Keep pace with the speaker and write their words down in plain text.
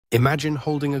Imagine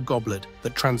holding a goblet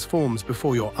that transforms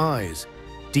before your eyes,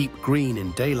 deep green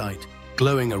in daylight,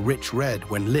 glowing a rich red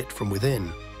when lit from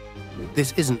within.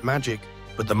 This isn't magic,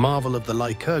 but the marvel of the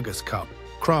Lycurgus Cup,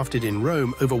 crafted in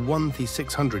Rome over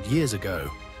 1,600 years ago.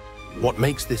 What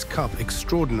makes this cup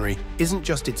extraordinary isn't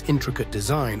just its intricate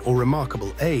design or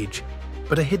remarkable age,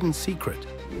 but a hidden secret.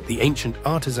 The ancient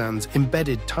artisans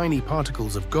embedded tiny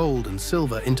particles of gold and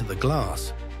silver into the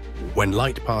glass. When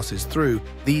light passes through,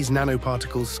 these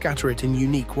nanoparticles scatter it in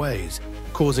unique ways,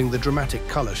 causing the dramatic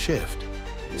color shift.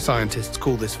 Scientists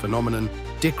call this phenomenon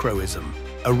dichroism,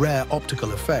 a rare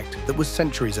optical effect that was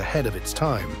centuries ahead of its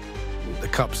time. The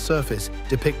cup's surface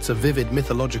depicts a vivid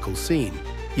mythological scene,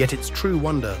 yet its true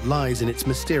wonder lies in its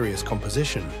mysterious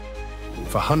composition.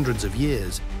 For hundreds of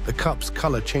years, the cup's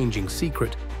color-changing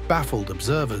secret baffled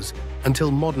observers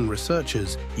until modern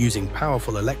researchers, using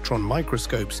powerful electron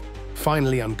microscopes,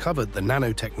 finally uncovered the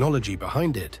nanotechnology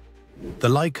behind it. The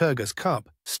Lycurgus Cup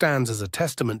stands as a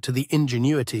testament to the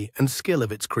ingenuity and skill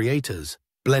of its creators,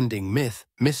 blending myth,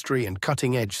 mystery, and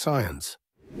cutting-edge science.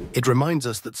 It reminds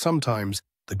us that sometimes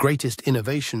the greatest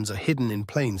innovations are hidden in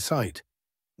plain sight,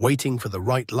 waiting for the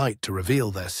right light to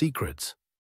reveal their secrets.